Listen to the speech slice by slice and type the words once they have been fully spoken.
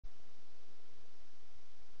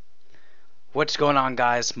What's going on,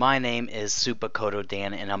 guys? My name is Supakoto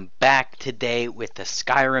Dan and I'm back today with the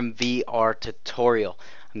Skyrim VR tutorial.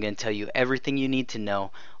 I'm going to tell you everything you need to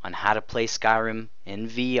know on how to play Skyrim in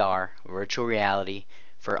VR, virtual reality,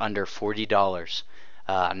 for under $40.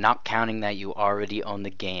 Not counting that you already own the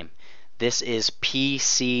game. This is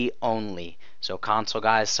PC only. So console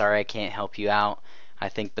guys, sorry I can't help you out. I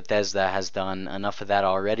think Bethesda has done enough of that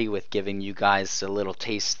already with giving you guys a little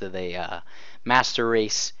taste of the Master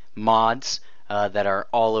Race mods that are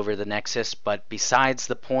all over the Nexus. But besides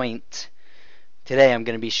the point, today I'm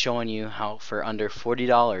going to be showing you how for under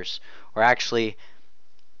 $40, or actually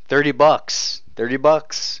 30 bucks,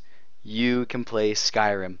 you can play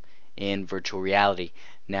Skyrim in virtual reality.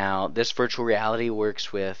 Now, this virtual reality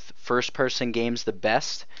works with first-person games the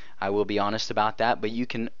best. I will be honest about that, but you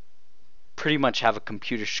can pretty much have a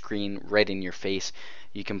computer screen right in your face.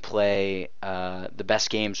 You can play the best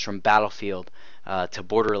games from Battlefield to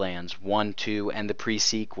Borderlands 1, 2, and the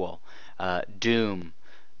pre-sequel, Doom.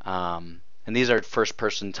 And these are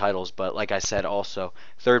first-person titles, but like I said, also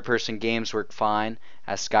third-person games work fine,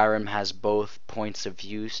 as Skyrim has both points of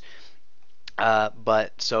views.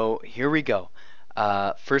 But so here we go.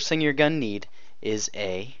 First thing you're gonna need is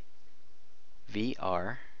a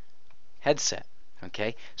VR headset.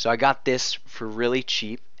 Okay, so I got this for really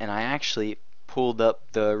cheap, and I actually pulled up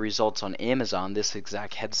the results on Amazon. This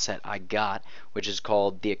exact headset I got, which is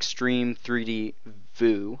called the Extreme 3D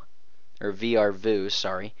View, or VR View,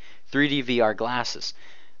 sorry, 3D VR glasses.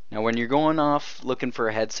 Now, when you're going off looking for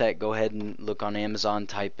a headset, go ahead and look on Amazon,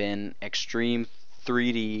 type in Extreme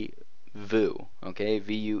 3D View, okay,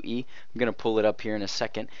 VUE. I'm gonna pull it up here in a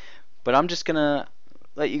second, but I'm just gonna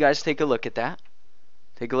let you guys take a look at that.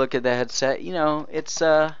 Take a look at the headset. You know, it's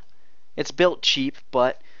built cheap,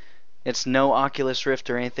 but it's no Oculus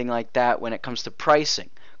Rift or anything like that when it comes to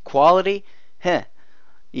pricing. Quality, heh.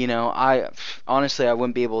 You know, I honestly I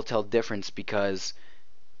wouldn't be able to tell the difference because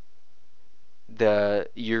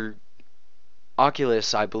your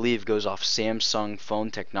Oculus, I believe, goes off Samsung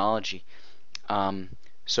phone technology.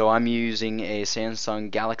 So I'm using a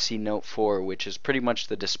Samsung Galaxy Note 4, which is pretty much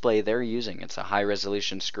the display they're using. It's a high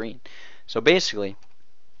resolution screen. So basically,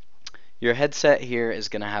 your headset here is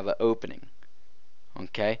going to have an opening.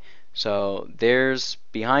 Okay, so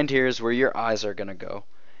behind here is where your eyes are going to go,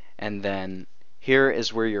 and then here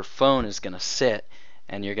is where your phone is going to sit,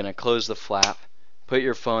 and you're going to close the flap, put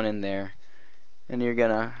your phone in there, and you're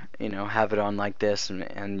going to have it on like this,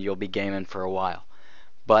 and you'll be gaming for a while.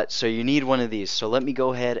 But so you need one of these. So let me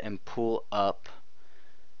go ahead and pull up.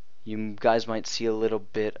 You guys might see a little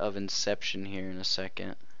bit of Inception here in a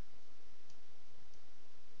second.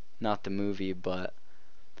 Not the movie, but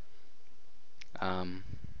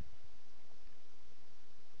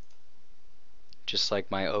just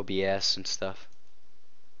like my OBS and stuff.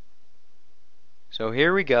 So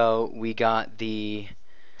here we go. We got the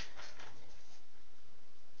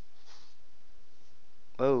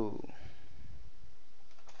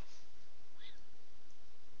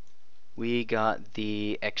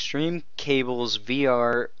Extreme Cables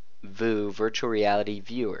VR View virtual reality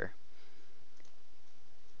viewer.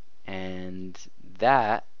 And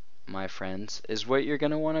that, my friends, is what you're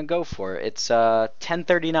going to want to go for. It's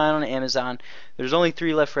 $10.39 on Amazon. There's only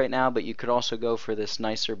 3 left right now, but you could also go for this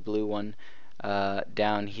nicer blue one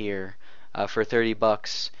down here for 30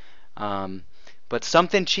 bucks. But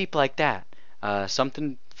something cheap like that.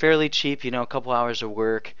 Something fairly cheap, a couple hours of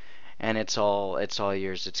work, and it's all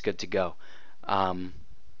yours. It's good to go.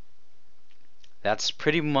 That's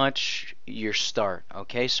pretty much your start,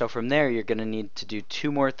 okay? So from there, you're going to need to do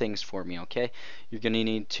 2 more things for me, okay? You're going to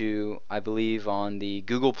need to, I believe, on the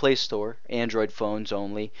Google Play Store, Android phones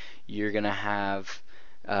only, you're going to have,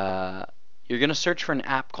 you're going to search for an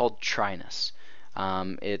app called Trinus.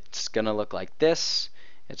 It's going to look like this.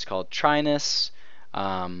 It's called Trinus.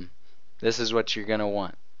 This is what you're going to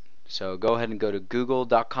want. So go ahead and go to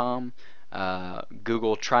google.com,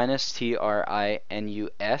 Google Trinus,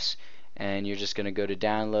 Trinus, and you're just going to go to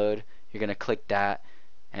download. You're going to click that,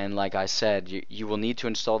 and like I said, you will need to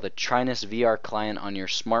install the Trinus VR client on your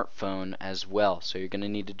smartphone as well. So you're going to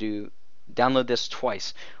need to download this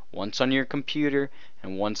twice, once on your computer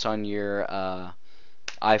and once on your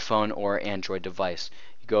iPhone or Android device.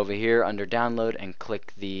 You go over here under download and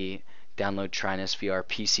click the download Trinus VR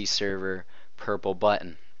PC server purple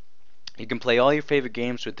button. You can play all your favorite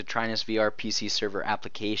games with the Trinus VR PC server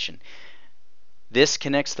application. This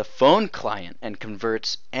connects the phone client and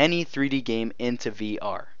converts any 3D game into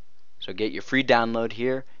VR. So get your free download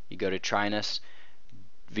here. You go to trinusvr.com.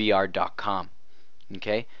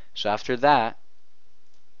 Okay, so after that,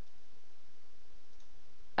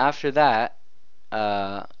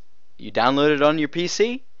 you download it on your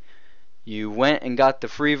PC. You went and got the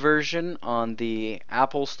free version on the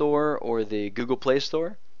Apple Store or the Google Play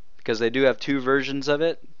Store, because they do have two versions of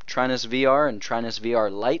it, Trinus VR and Trinus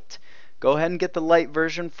VR Lite. Go ahead and get the Lite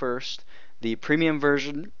version first. The premium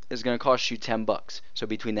version is going to cost you $10. So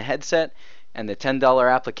between the headset and the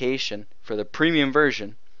 $10 application for the premium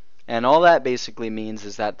version, and all that basically means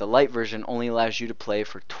is that the Lite version only allows you to play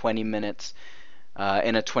for 20 minutes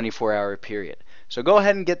in a 24-hour period. So go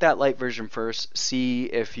ahead and get that Lite version first. See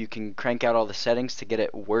if you can crank out all the settings to get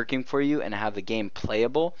it working for you and have the game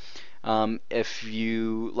playable. If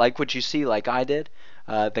you like what you see, like I did,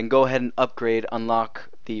 then go ahead and upgrade, unlock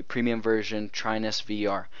the premium version Trinus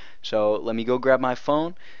VR. So let me go grab my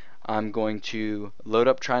phone. I'm going to load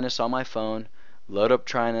up Trinus on my phone, load up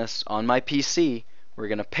Trinus on my PC. We're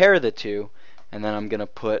going to pair the two, and then I'm going to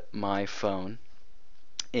put my phone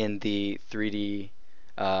in the 3D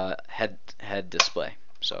head display.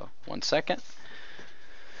 So 1 second.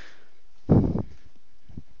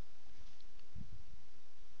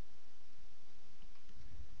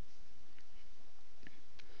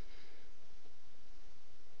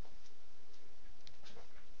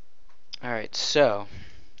 Alright, so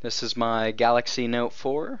this is my Galaxy Note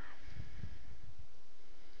 4.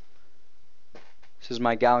 This is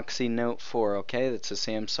my Galaxy Note 4, okay? That's a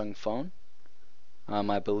Samsung phone.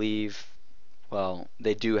 I believe, well,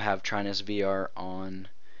 they do have Trinus VR on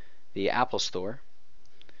the Apple Store.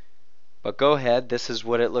 But go ahead, this is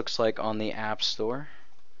what it looks like on the App Store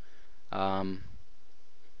for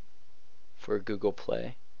Google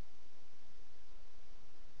Play.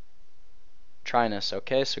 Trinus,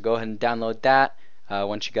 okay? So go ahead and download that.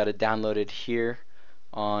 Once you got it downloaded here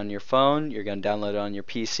on your phone, you're going to download it on your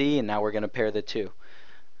PC, and now we're going to pair the two.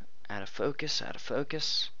 Out of focus, out of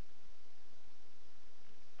focus.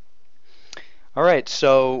 Alright,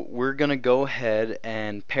 so we're going to go ahead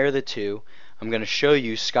and pair the two. I'm going to show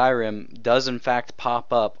you Skyrim does in fact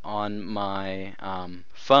pop up on my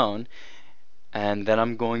phone, and then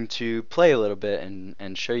I'm going to play a little bit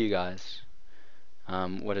and show you guys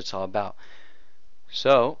what it's all about.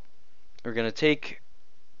 So we're going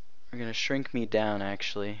to shrink me down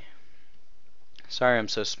actually. Sorry I'm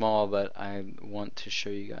so small, but I want to show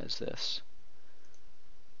you guys this.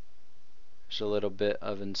 There's a little bit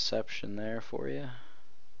of inception there for you.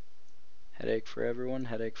 Headache for everyone,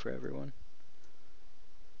 headache for everyone.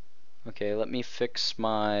 Okay, let me fix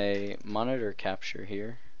my monitor capture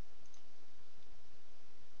here.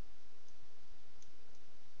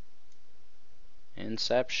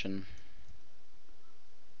 Inception.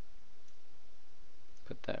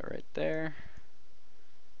 Put that right there.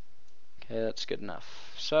 Okay, that's good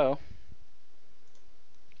enough. So,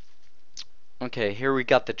 okay, here we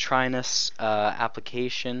got the Trinus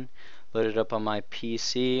application loaded up on my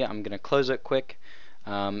PC. I'm going to close it quick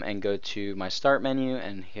and go to my start menu,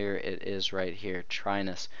 and here it is right here,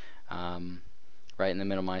 Trinus. Right in the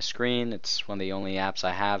middle of my screen. It's one of the only apps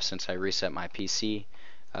I have since I reset my PC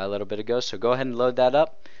a little bit ago. So go ahead and load that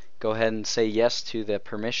up. Go ahead and say yes to the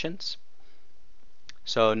permissions.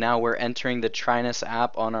 So now we're entering the Trinus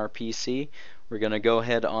app on our PC. We're going to go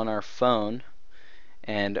ahead on our phone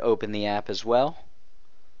and open the app as well.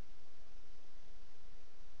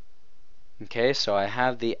 Okay, so I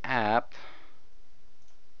have the app.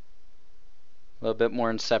 A little bit more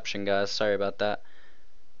inception, guys. Sorry about that.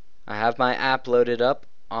 I have my app loaded up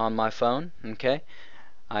on my phone. Okay,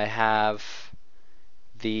 I have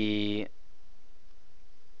the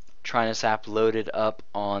Trinus app loaded up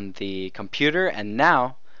on the computer, and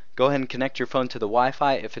now go ahead and connect your phone to the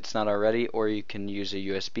Wi-Fi if it's not already, or you can use a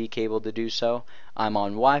USB cable to do so. I'm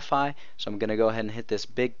on Wi-Fi, so I'm going to go ahead and hit this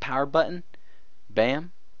big power button.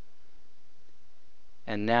 Bam.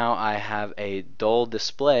 And now I have a dual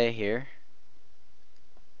display here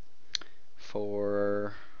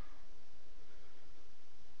for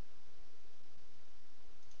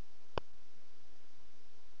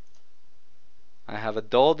I have a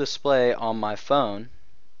dual display on my phone.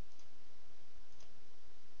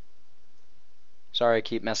 Sorry I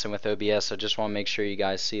keep messing with OBS, I just want to make sure you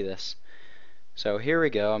guys see this. So here we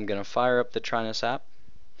go, I'm going to fire up the Trinus app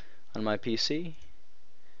on my PC,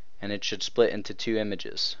 and it should split into two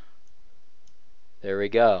images. There we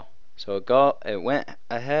go. So it went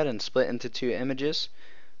ahead and split into two images.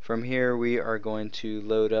 From here we are going to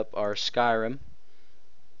load up our Skyrim.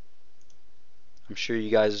 I'm sure you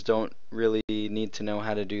guys don't really need to know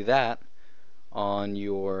how to do that on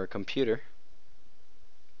your computer.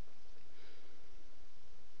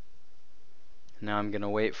 Now I'm going to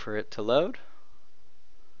wait for it to load.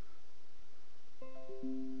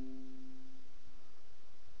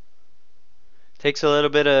 Takes a little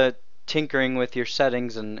bit of tinkering with your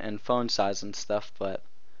settings and phone size and stuff, but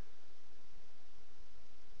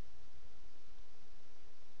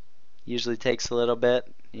usually takes a little bit,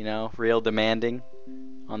 you know, real demanding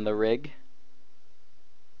on the rig.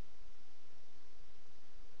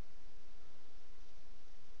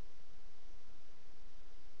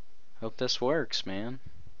 Hope this works, man.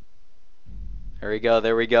 There we go,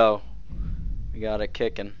 there we go. We got it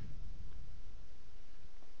kicking.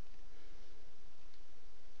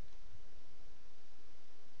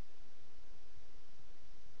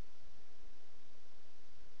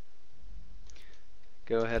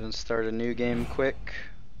 Go ahead and start a new game quick.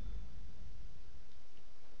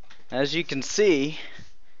 As you can see,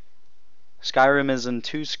 Skyrim is in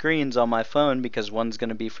 2 screens on my phone because one's going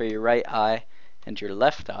to be for your right eye and your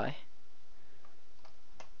left eye.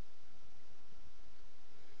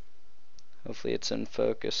 Hopefully it's in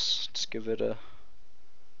focus. Let's give it a...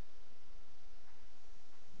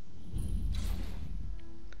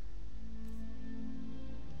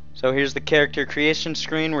 So here's the character creation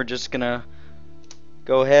screen. We're just gonna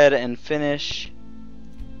go ahead and finish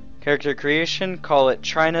character creation. Call it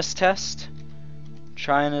Trinus test.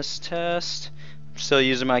 Trinus test. I'm still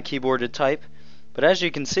using my keyboard to type, but as you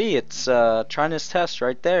can see, it's Trinus test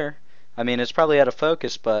right there. I mean, it's probably out of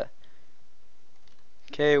focus, but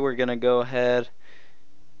okay, we're gonna go ahead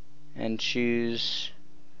and choose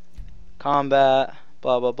combat,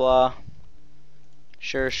 blah blah blah.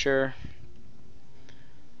 Sure.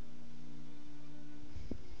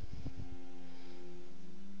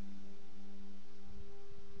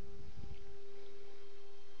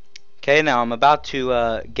 Okay, now I'm about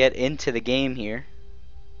to get into the game here.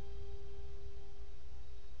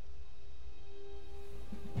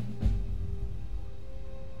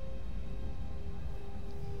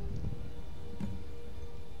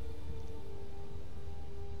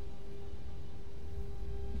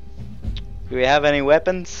 Do we have any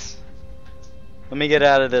weapons? Let me get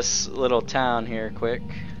out of this little town here quick.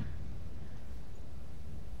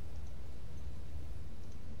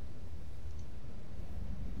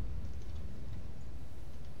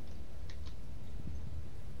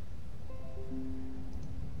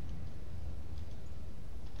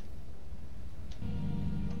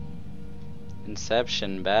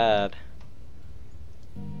 Inception, bad.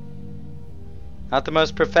 Not the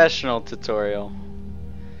most professional tutorial.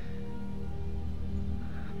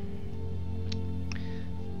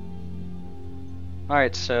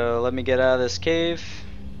 Alright, so let me get out of this cave.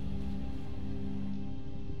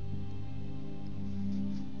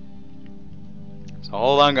 So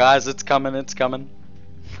hold on guys, it's coming, it's coming.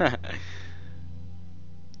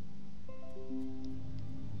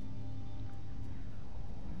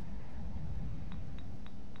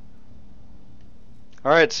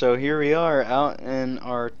 Alright, so here we are out in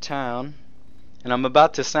our town, and I'm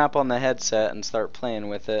about to snap on the headset and start playing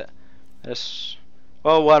with it.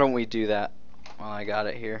 Well, why don't we do that while I got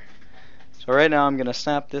it here. So right now I'm gonna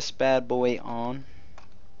snap this bad boy on.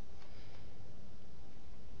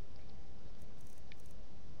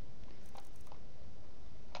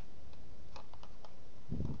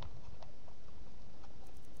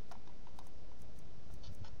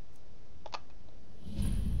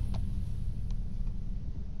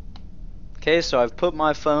 Okay, so I've put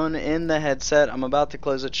my phone in the headset. I'm about to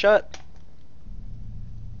close it shut.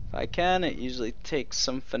 If I can, it usually takes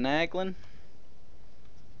some finagling.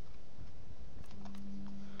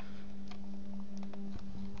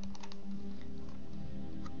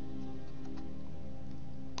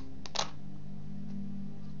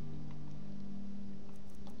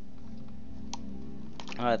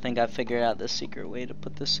 Oh, I think I figured out the secret way to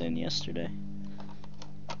put this in yesterday.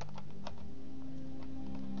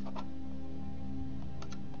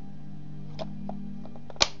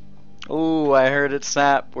 Ooh, I heard it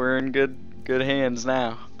snap. We're in good hands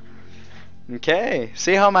now. Okay,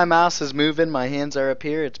 see how my mouse is moving? My hands are up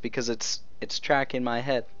here. It's because it's tracking my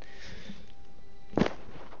head.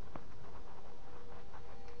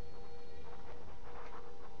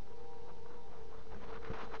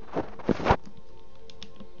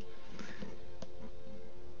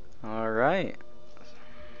 All right.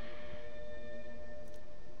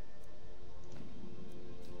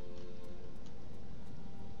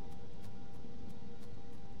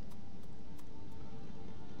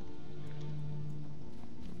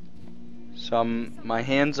 So my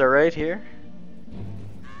hands are right here.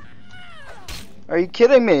 Are you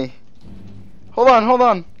kidding me? Hold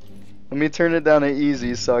on. Let me turn it down to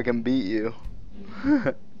easy so I can beat you.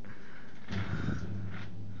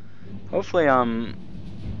 Hopefully I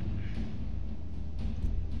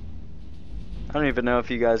don't even know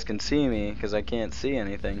if you guys can see me because I can't see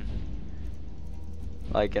anything.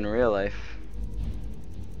 like in real life.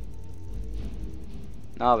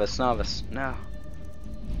 Novice, novice, no.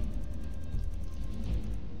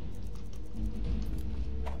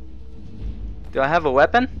 Do I have a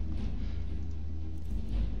weapon?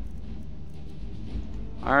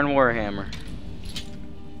 Iron Warhammer.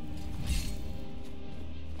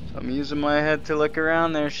 So I'm using my head to look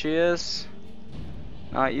around. There she is.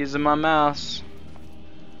 Not using my mouse.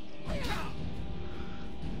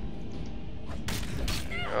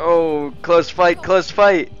 Oh, close fight, close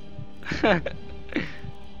fight.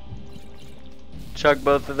 Chuck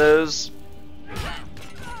both of those.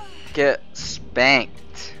 Get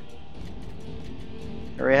spanked.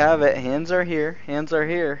 There we have it. Hands are here. Hands are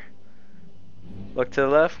here. Look to the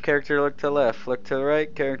left, character look to the left. Look to the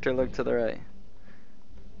right, character look to the right.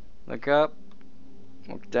 Look up,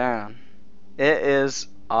 look down. It is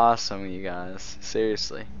awesome, you guys.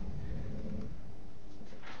 Seriously.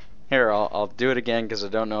 Here, I'll do it again because I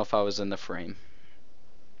don't know if I was in the frame.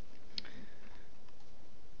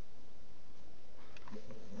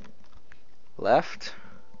 Left.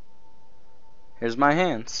 Here's my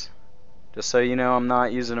hands. Just so you know I'm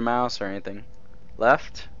not using a mouse or anything.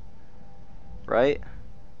 Left. Right.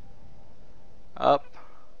 Up.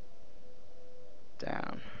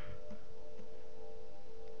 Down.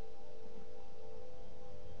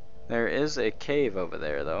 There is a cave over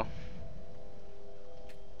there though.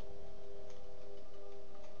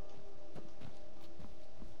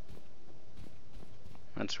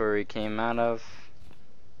 That's where we came out of.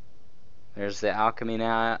 There's the alchemy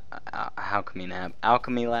lab.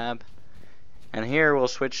 And here we'll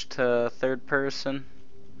switch to third person.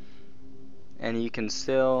 And you can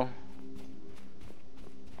still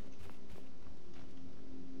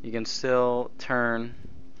turn,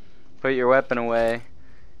 put your weapon away,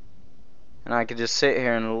 and I could just sit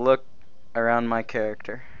here and look around my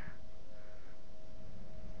character.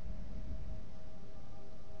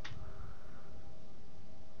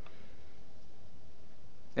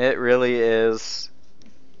 It really is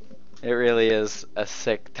a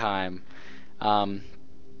sick time.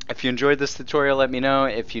 If you enjoyed this tutorial, let me know.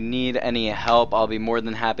 If you need any help, I'll be more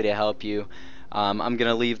than happy to help you. I'm going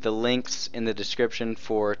to leave the links in the description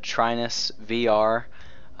for Trinus VR.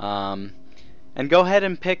 And go ahead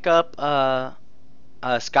and pick up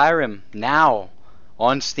Skyrim now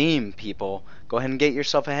on Steam, people. Go ahead and get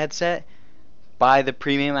yourself a headset. Buy the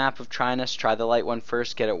premium app of Trinus. Try the light one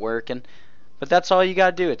first. Get it working. But that's all you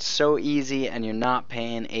gotta do. It's so easy, and you're not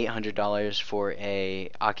paying $800 for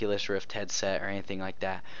a Oculus Rift headset or anything like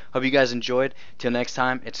that. Hope you guys enjoyed. Till next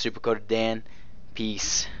time, it's Super Coated Dan.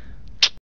 Peace.